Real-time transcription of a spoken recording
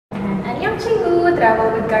Chingu!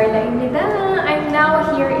 Travel with Karla and Nida. I'm now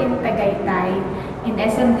here in Tagaytay in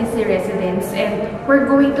SMDC Residence and we're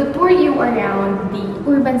going to tour you around the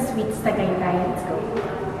Urban Suites Tagaytay. Let's go!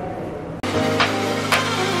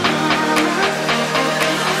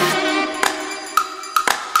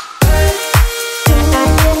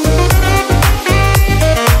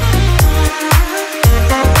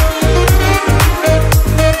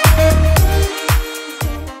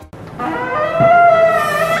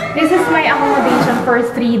 This is my accommodation for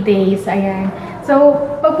 3 days. Ayan. So,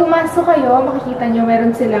 pag pumasok kayo, makikita nyo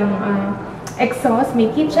meron silang exhaust.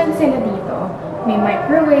 May kitchen sila dito. May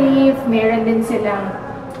microwave. Meron din silang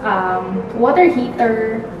water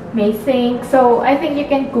heater. May sink. So, I think you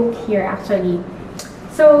can cook here actually.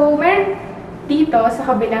 So, meron dito sa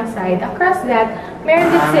kabilang side. Across that,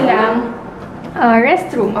 meron din silang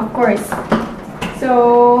restroom, of course.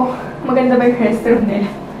 So, maganda ba yung restroom nila?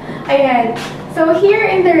 Ayan. So, here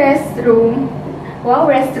in the restroom, wow,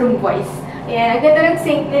 restroom boys. Ayan, ang ganda ng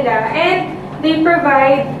sink nila. And they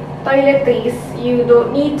provide toiletries. You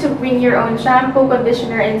don't need to bring your own shampoo,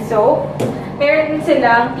 conditioner, and soap. Meron din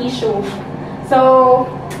silang tissue. So,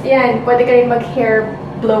 ayan, pwede ka rin mag-hair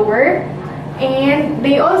blower. And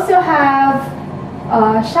they also have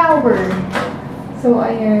a shower. So,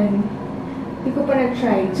 ayan. Hindi ko pa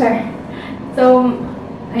nag-try. So,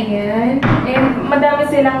 ayan. And madami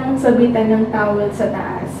silang sabitan ng towel sa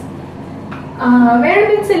taas. Meron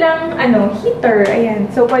din silang heater. Ayan.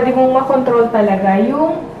 So, pwede mong makontrol talaga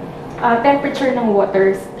yung temperature ng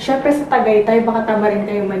water. Syempre sa Tagaytay, baka tama rin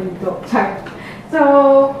kayo maligo. So,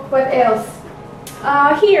 what else?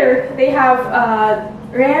 Here, they have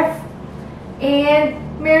ref. And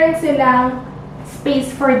meron silang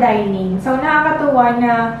space for dining. So, nakakatuwa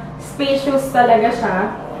na spacious talaga siya.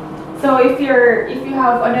 So, if you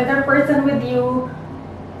have another person with you,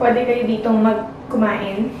 pwede kayo ditong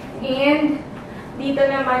kumain. And, dito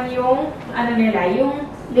naman yung, yung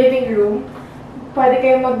living room. Pwede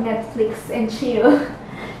kayo mag-Netflix and chill.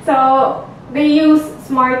 So, they use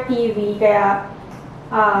smart TV, kaya,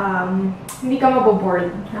 hindi ka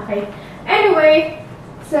maboboard. Okay? Anyway,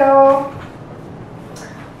 so,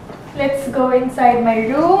 let's go inside my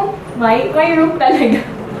room. My room talaga.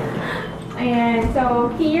 Ayan, so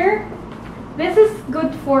here, this is good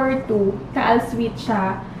for 2. Taal suite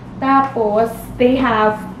siya. Tapos, they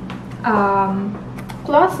have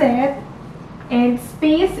closet and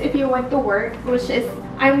space if you want to work, which is,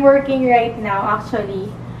 I'm working right now actually.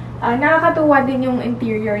 Nakakatuwa din yung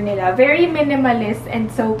interior nila. Very minimalist and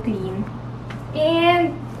so clean.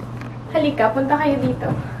 And, halika, punta kayo dito.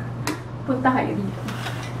 Punta kayo dito.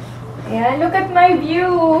 Ayan, look at my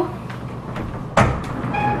view!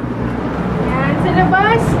 Sa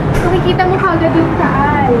labas, makikita mo kagad yung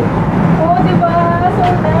Taal. Oh, diba? So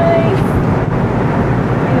nice.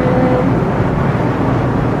 Ayan.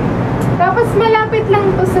 Tapos, malapit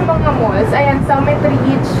lang to sa mga malls. Ayan, Summit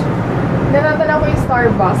Ridge. Natatala ko yung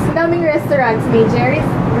Starbucks. Ang daming restaurants. May Jerry's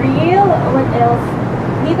Grill. What else?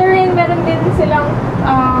 Dito rin, meron din silang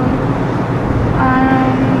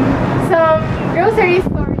some grocery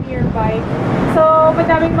store nearby. So,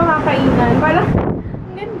 madaming makakainan. Parang,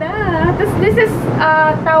 ganda. Tapos, this is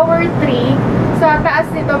Tower 3. Sa taas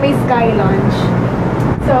nito may Sky Lounge.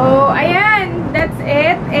 So, ayan. That's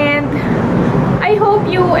it. And, I hope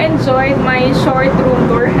you enjoyed my short room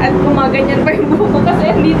tour. At gumaganyan pa yung buko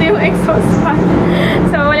kasi dito yung exhaust fan.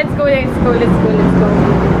 So, let's go. Ayan,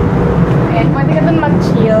 pwede ka dun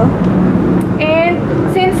mag-chill. And,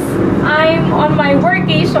 since I'm on my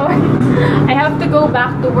workation, I have to go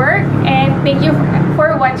back to work. And thank you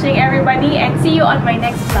for watching, everybody. And see you on my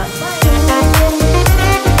next vlog. Bye!